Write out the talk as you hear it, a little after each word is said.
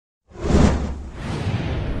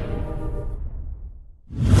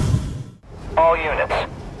All units.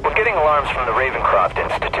 We're getting alarms from the Ravencroft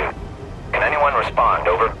Institute. Can anyone respond?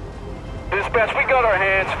 Over. Dispatch, we got our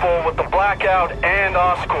hands full with the blackout and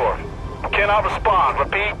Oscorp. Cannot respond.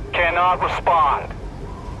 Repeat, cannot respond.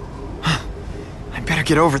 I better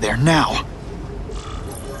get over there now.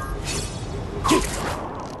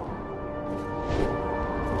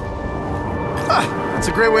 That's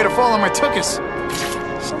a great way to fall on my tuchus.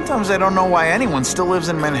 Sometimes I don't know why anyone still lives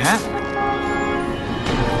in Manhattan.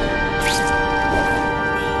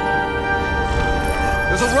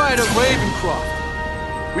 There's a riot at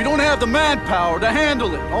Ravencroft. We don't have the manpower to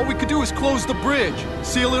handle it. All we could do is close the bridge,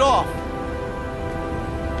 seal it off.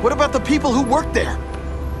 What about the people who work there?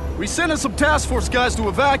 We sent in some task force guys to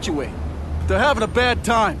evacuate. They're having a bad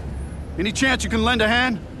time. Any chance you can lend a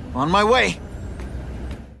hand? On my way.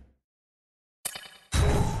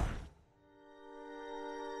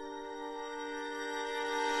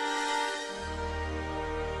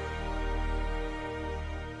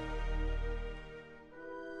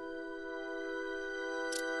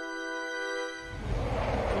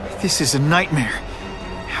 This is a nightmare.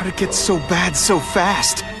 How'd it get so bad so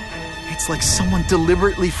fast? It's like someone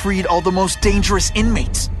deliberately freed all the most dangerous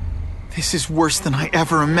inmates. This is worse than I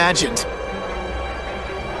ever imagined.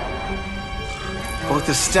 Both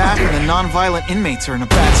the staff and the non-violent inmates are in a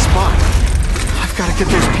bad spot. I've got to get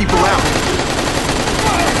those people out.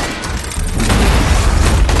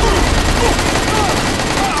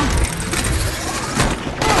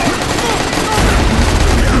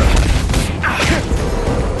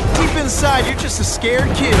 Inside, you're just a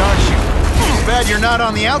scared kid, aren't you? Too bad you're not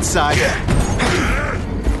on the outside.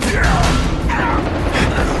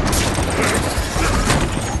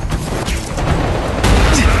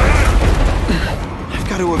 I've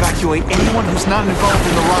got to evacuate anyone who's not involved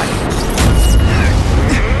in the riot.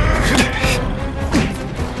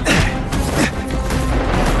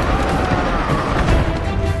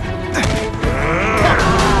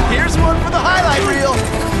 Here's one for the highlight reel.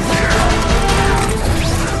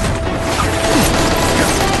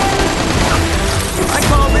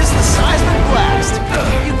 The seismic blast.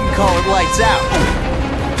 You can call it lights out.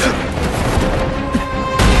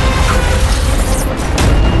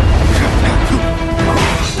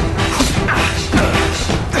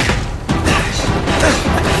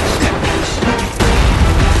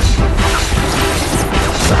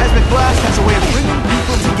 Seismic blast has a way of bringing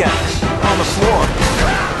people together on the floor.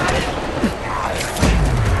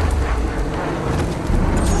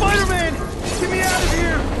 Spider-Man! Get me out of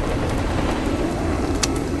here!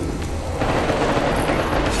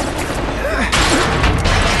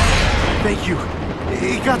 Thank you.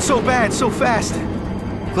 It got so bad, so fast.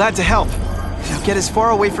 Glad to help. Now get as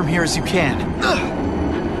far away from here as you can.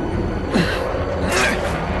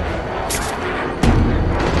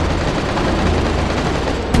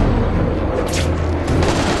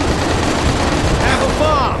 Have a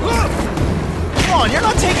bomb! Come on, you're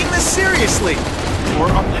not taking this seriously. Or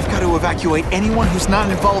I've got to evacuate anyone who's not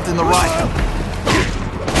involved in the riot.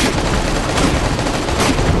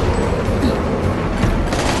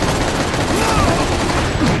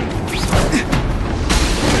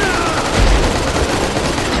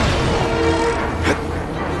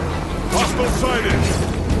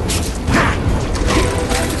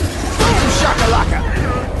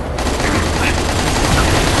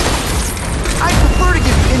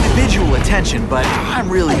 But I'm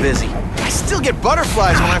really busy. I still get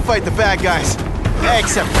butterflies when I fight the bad guys.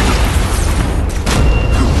 Except for you.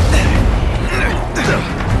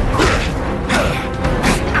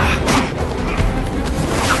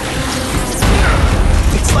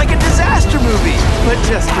 It's like a disaster movie, but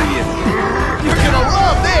just for you. You're gonna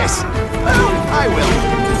love this! Well, I will.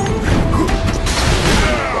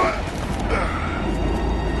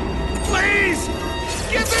 Please!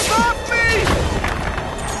 Get this off me!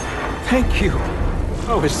 Thank you.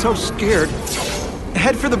 I was so scared.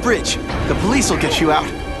 Head for the bridge. The police will get you out.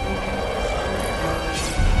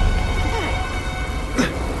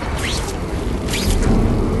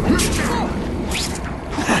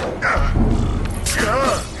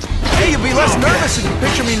 Hey, you'll be less nervous if you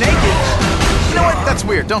picture me naked. You know what? That's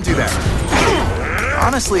weird. Don't do that.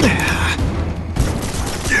 Honestly,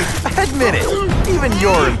 admit it. Even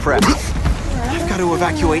you're impressed. I've got to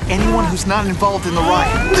evacuate anyone who's not involved in the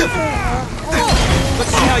riot.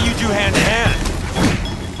 Let's see how you do hand-to-hand.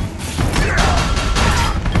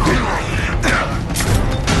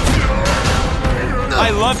 I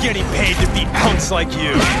love getting paid to beat punks like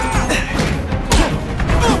you.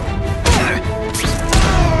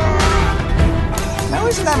 Now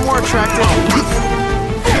isn't that more attractive?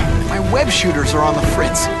 My web shooters are on the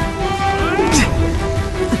fritz.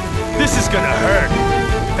 This is gonna hurt.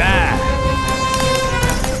 Bad.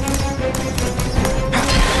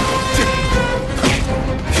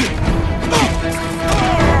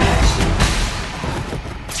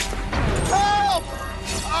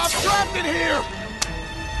 in here!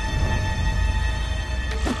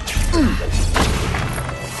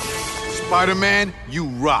 Spider-Man, you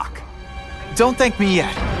rock. Don't thank me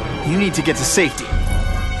yet. You need to get to safety.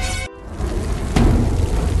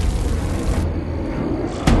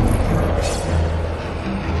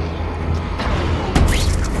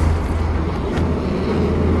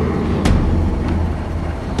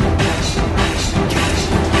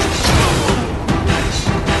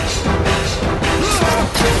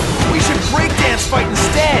 We should breakdance fight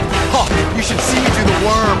instead! Oh, you should see me do the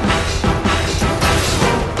worm!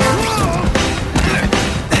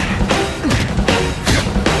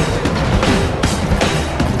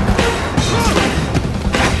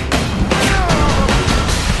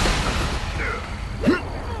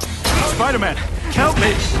 Spider-Man, help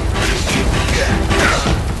me!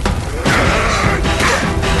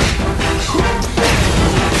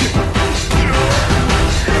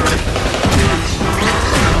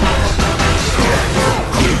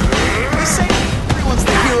 They say everyone's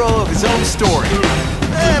the hero of his own story.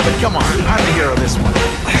 But come on, I'm the hero of this one.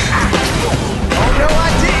 Oh no,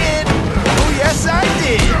 I did! Oh yes, I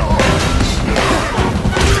did!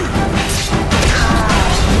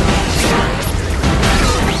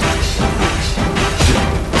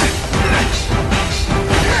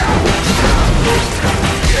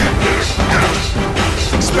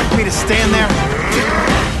 Expect me to stand there?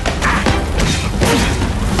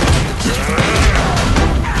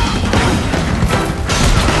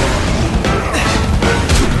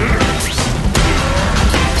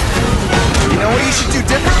 You know what you should do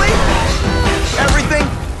differently? Everything?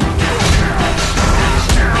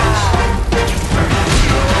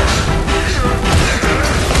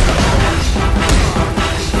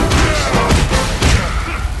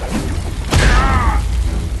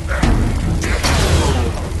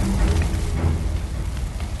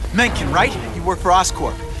 Mencken, right? You work for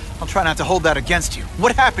Oscorp. I'll try not to hold that against you.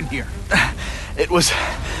 What happened here? It was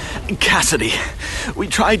Cassidy. We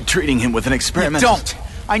tried treating him with an experiment. Don't!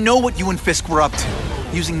 I know what you and Fisk were up to.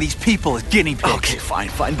 Using these people as guinea pigs. Okay,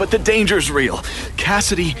 fine, but the danger's real.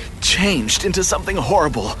 Cassidy changed into something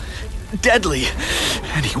horrible, deadly,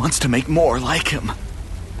 and he wants to make more like him.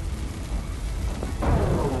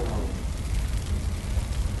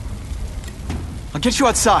 I'll get you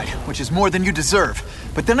outside, which is more than you deserve.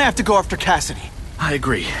 But then I have to go after Cassidy. I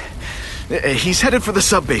agree. He's headed for the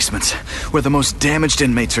sub-basements, where the most damaged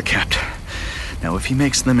inmates are kept. Now, if he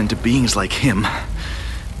makes them into beings like him,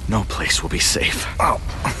 no place will be safe. Oh.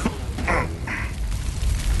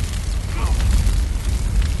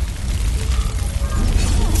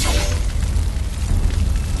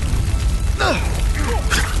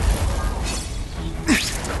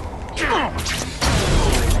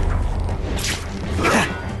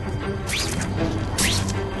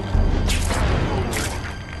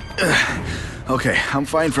 Okay, I'm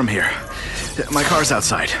fine from here. My car's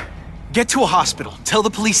outside. Get to a hospital. Tell the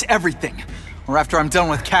police everything. Or after I'm done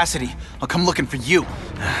with Cassidy, I'll come looking for you.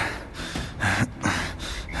 I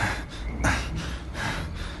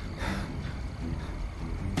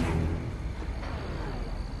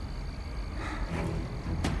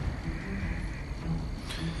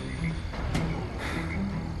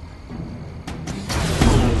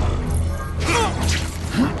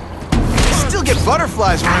still get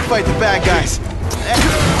butterflies when I fight the bad guys.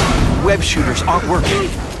 Web shooters aren't working.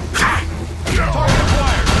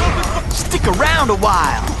 Stick around a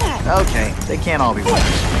while. Okay, they can't all be winners.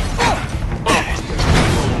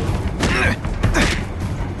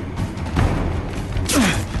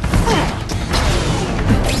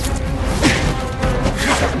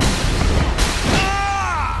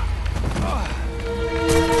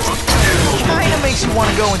 Kinda makes you want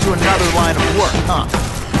to go into another line of work, huh?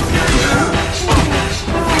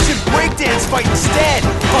 You should breakdance fight instead!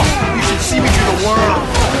 Oh, you should see me do the worm!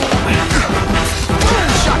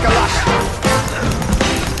 Shakalaka!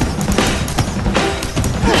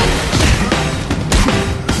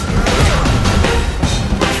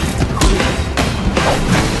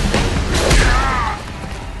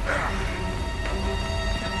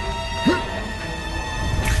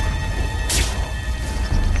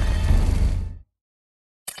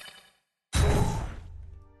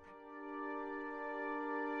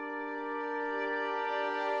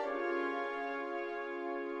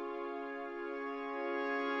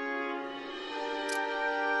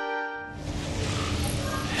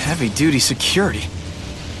 Heavy-duty security.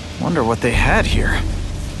 Wonder what they had here.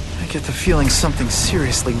 I get the feeling something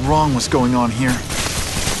seriously wrong was going on here.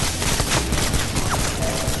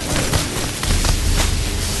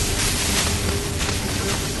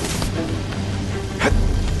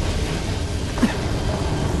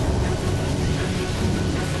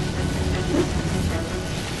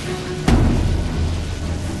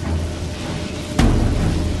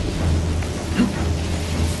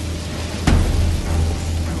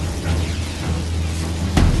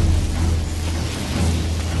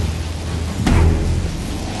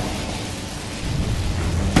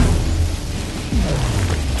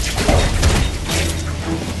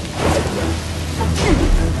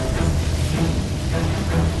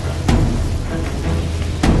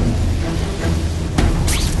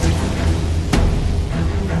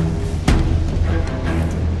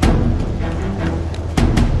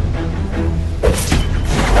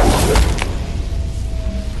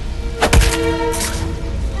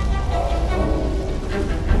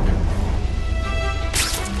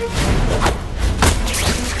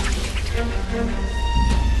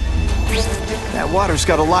 That water's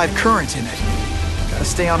got a live current in it. Gotta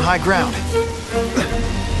stay on high ground.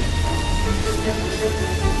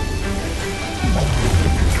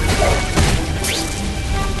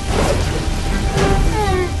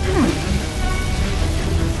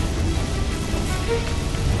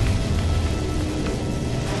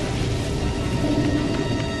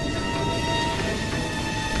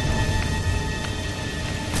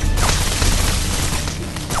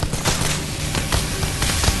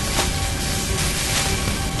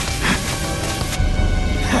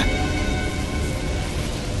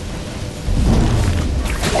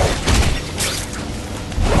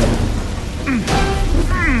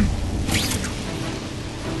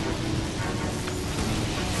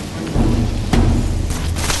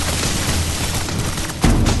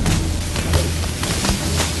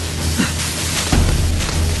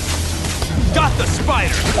 Got the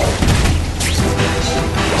spider!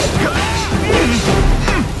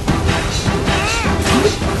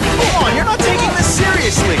 Come on, you're not taking this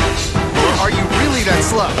seriously! Or are you really that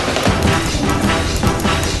slow?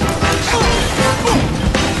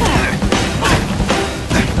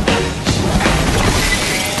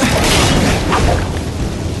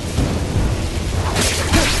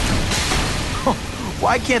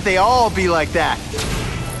 Why can't they all be like that?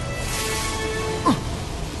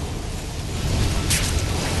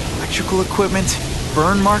 Electrical equipment,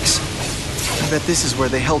 burn marks. I bet this is where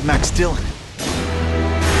they held Max Dillon.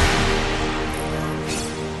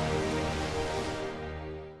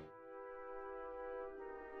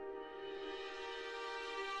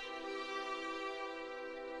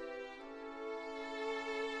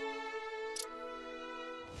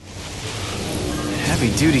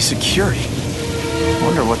 Heavy-duty security.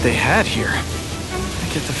 Wonder what they had here.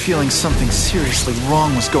 I get the feeling something seriously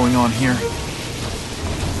wrong was going on here.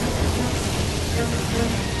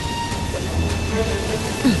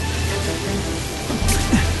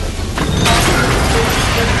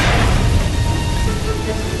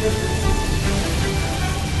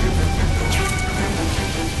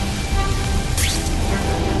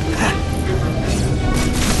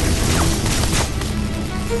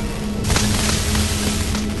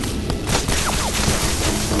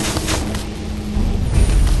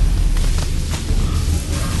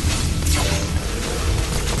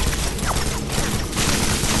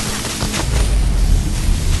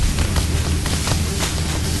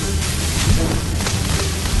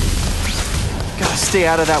 Stay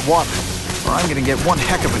out of that water, or I'm gonna get one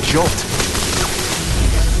heck of a jolt.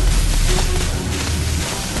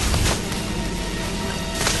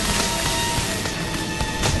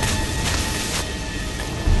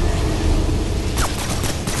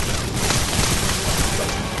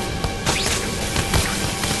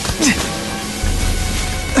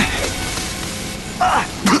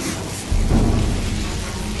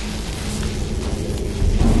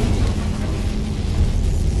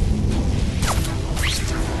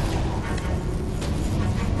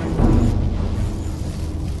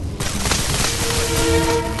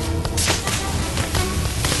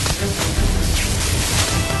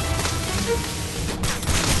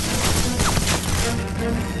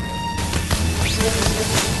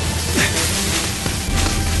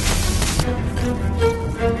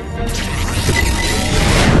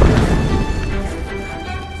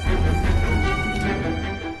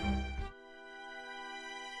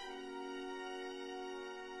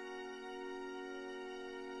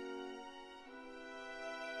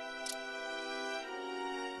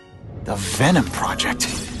 The Venom Project?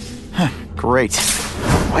 Huh, great.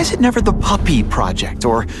 Why is it never the Puppy Project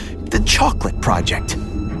or the Chocolate Project?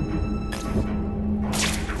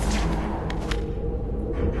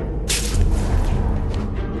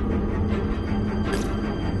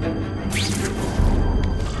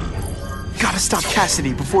 Gotta stop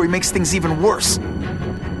Cassidy before he makes things even worse.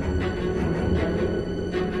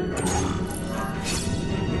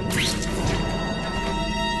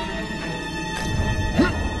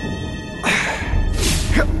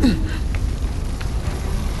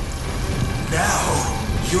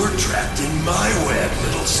 You're trapped in my web,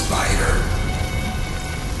 little spider.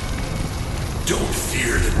 Don't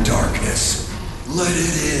fear the darkness. Let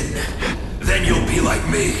it in. Then you'll be like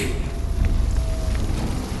me.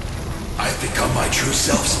 I've become my true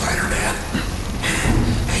self, Spider-Man.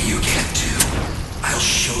 And you can too. I'll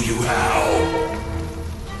show you how.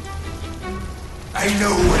 I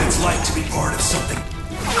know what it's like to be part of something.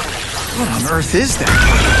 What on earth is that?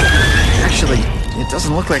 Actually, it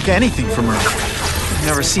doesn't look like anything from Earth. I've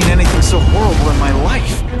never seen anything so horrible in my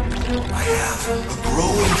life. I have a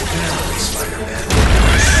growing family, Spider-Man.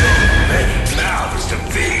 So many mouths to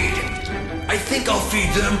feed. I think I'll feed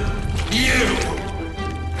them you.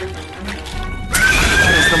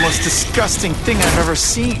 most disgusting thing I've ever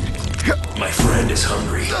seen. My friend is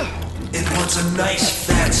hungry. It wants a nice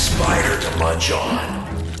fat spider to munch on.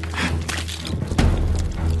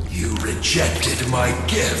 You rejected my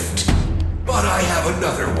gift, but I have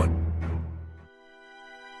another one.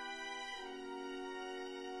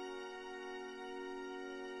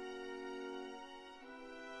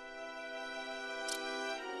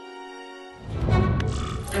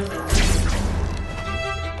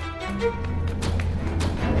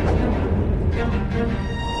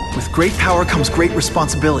 With great power comes great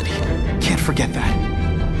responsibility. Can't forget that.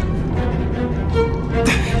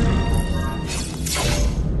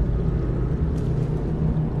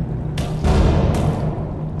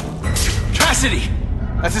 Cassidy!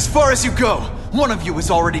 That's as far as you go. One of you is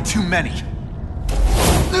already too many.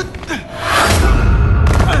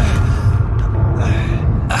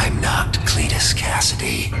 I'm not Cletus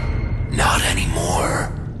Cassidy. Not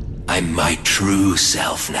anymore. I'm my true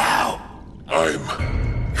self now. I'm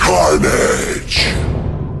Carnage!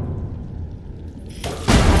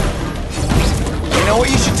 You know what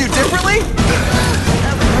you should do differently?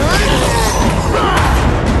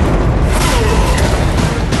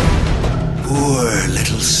 Poor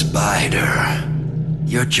little spider.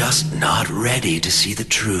 You're just not ready to see the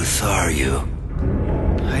truth, are you?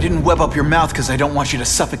 I didn't web up your mouth because I don't want you to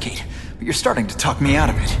suffocate, but you're starting to talk me out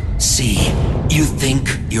of it. See, you think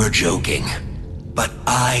you're joking. But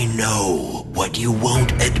I know what you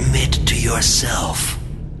won't admit to yourself.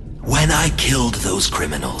 When I killed those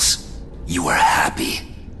criminals, you were happy.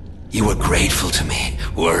 You were grateful to me,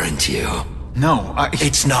 weren't you? No,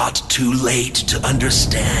 It's not too late to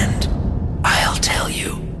understand. I'll tell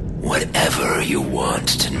you whatever you want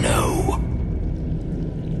to know.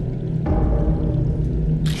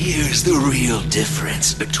 Here's the real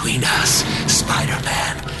difference between us,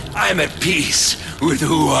 Spider-Man. I'm at peace with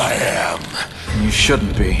who I am. You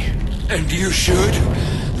shouldn't be. And you should?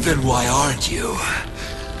 Then why aren't you?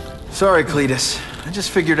 Sorry, Cletus. I just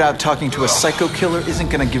figured out talking to a psycho killer isn't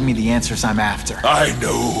gonna give me the answers I'm after. I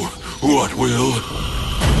know what will.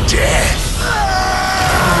 Death!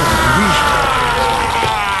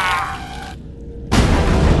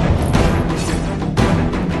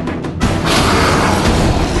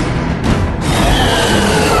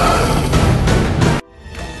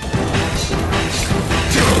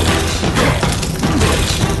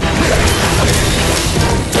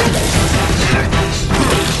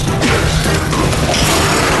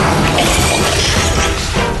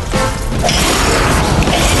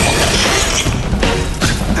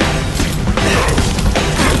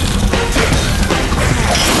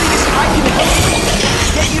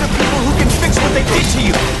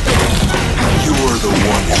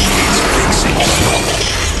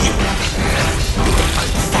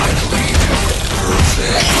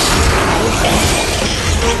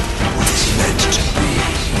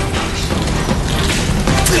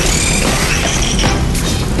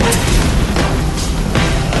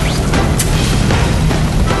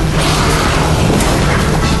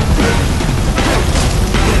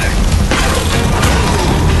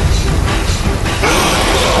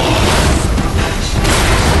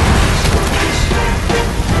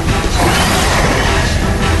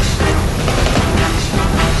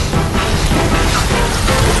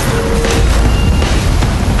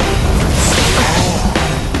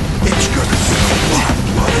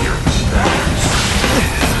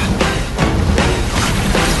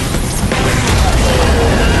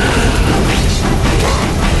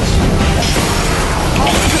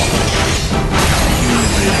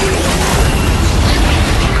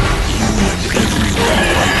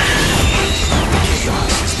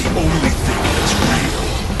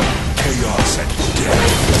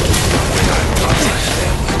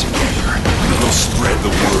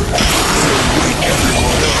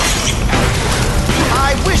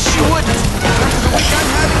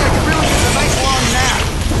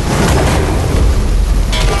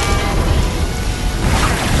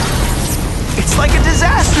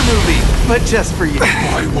 But just for you.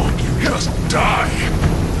 Why won't you just die?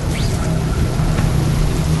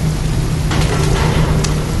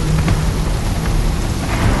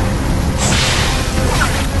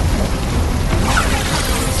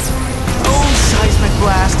 Oh, seismic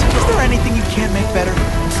blast. Is there anything you can't make better?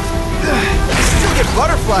 I still get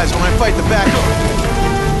butterflies when I fight the backhoe.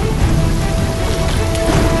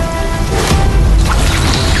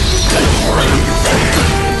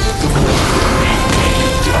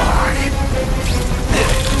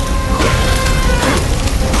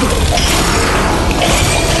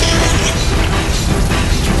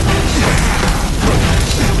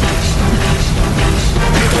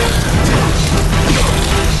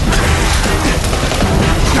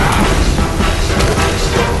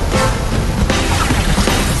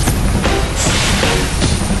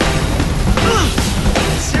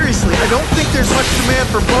 don't think there's much demand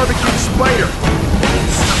for barbecued spider.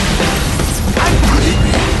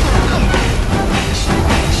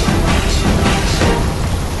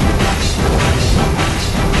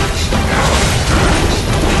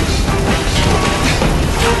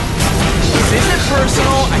 This isn't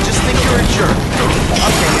personal, I just think you're a jerk.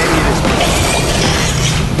 Okay, maybe it is personal.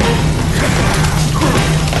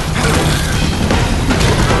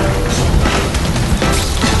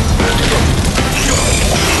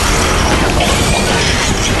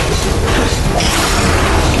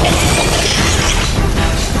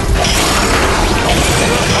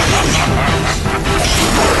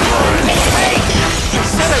 Hey! I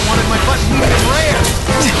said I wanted my butt medium rare!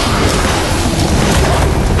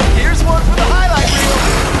 Here's one for the highlight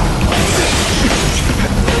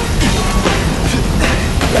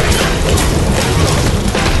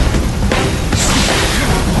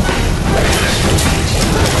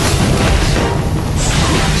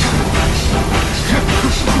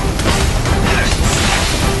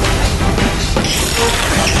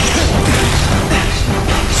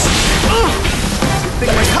I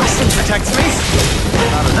think my costume protects me.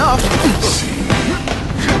 Not enough.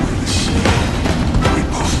 We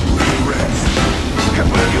both bleed red.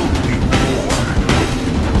 But you'll bleed more.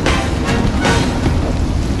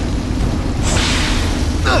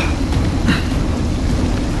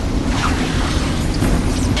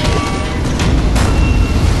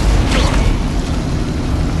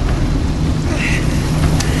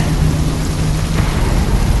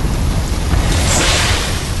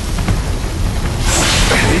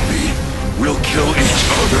 Maybe we'll kill each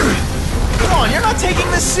other. Come on, you're not taking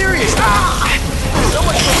this serious. Ah! So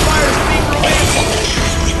much for fires being romantic.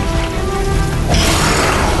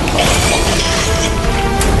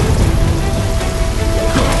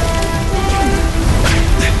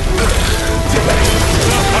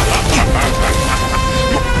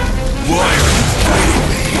 Why are you fighting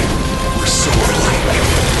me? We're so alike.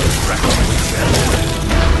 Practically family.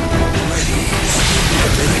 Ready? A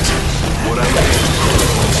minute. What I did to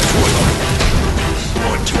Carl's toilet.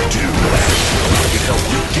 What to do? I can help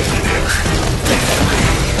you get there.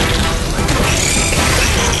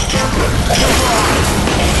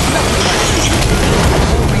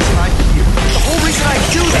 The whole reason I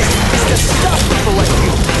do this is to stop people like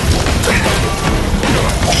you.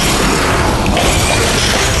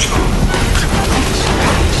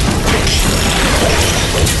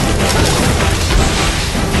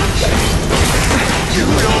 You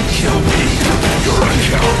don't kill me. You're a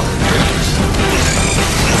coward.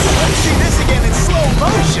 Let's see this again in slow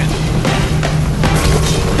motion.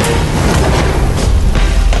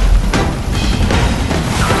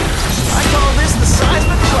 I call this the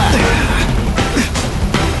seismic blast.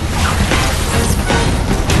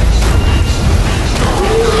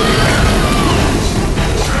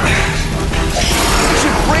 You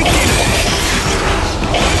should break in.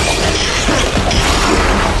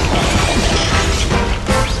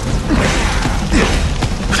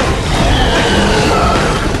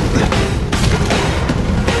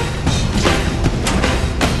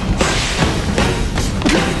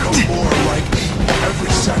 Become more like me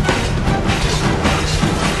every second.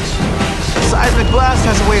 Seismic blast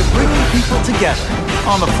has a way of bringing people together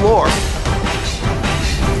on the floor.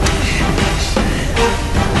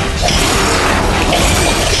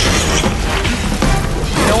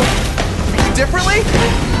 You know, differently?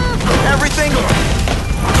 Everything. No.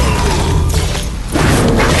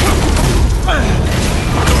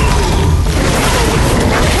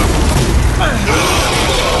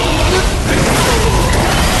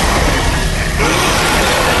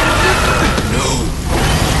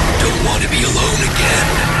 Don't want to be alone again.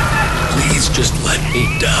 Please just let me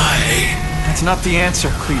die. That's not the answer,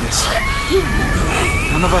 Cletus.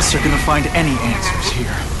 None of us are gonna find any answers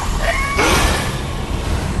here.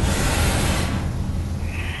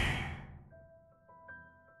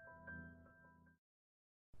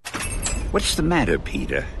 What's the matter,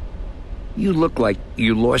 Peter? You look like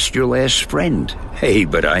you lost your last friend. Hey,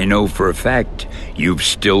 but I know for a fact you've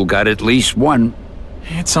still got at least one.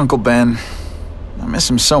 It's Uncle Ben. I miss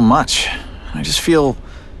him so much. I just feel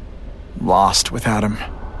lost without him.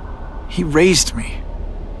 He raised me.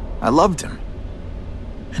 I loved him.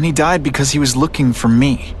 And he died because he was looking for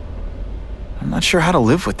me. I'm not sure how to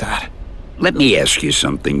live with that. Let me ask you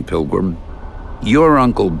something, Pilgrim. Your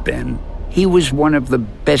Uncle Ben, he was one of the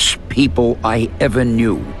best people I ever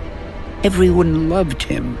knew. Everyone loved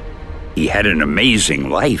him. He had an amazing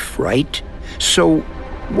life, right? So,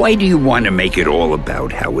 why do you want to make it all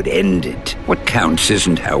about how it ended? What counts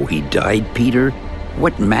isn't how he died, Peter.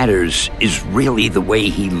 What matters is really the way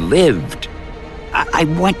he lived. I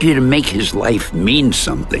want you to make his life mean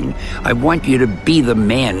something. I want you to be the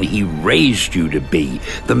man he raised you to be.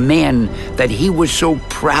 The man that he was so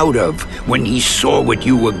proud of when he saw what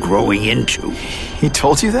you were growing into. He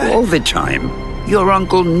told you that? All the time. Your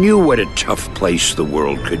uncle knew what a tough place the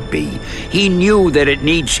world could be. He knew that it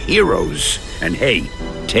needs heroes. And hey,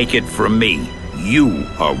 take it from me, you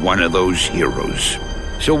are one of those heroes.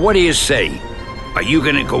 So what do you say? Are you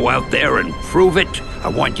gonna go out there and prove it? I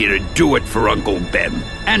want you to do it for Uncle Ben,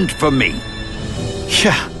 and for me.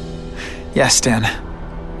 Yeah. Yes, Stan.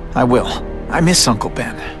 I will. I miss Uncle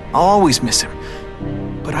Ben. I'll always miss him.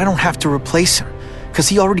 But I don't have to replace him, because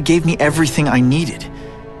he already gave me everything I needed.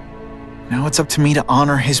 Now it's up to me to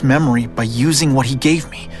honor his memory by using what he gave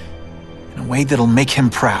me, in a way that'll make him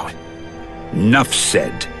proud. Enough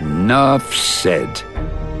said. Enough said.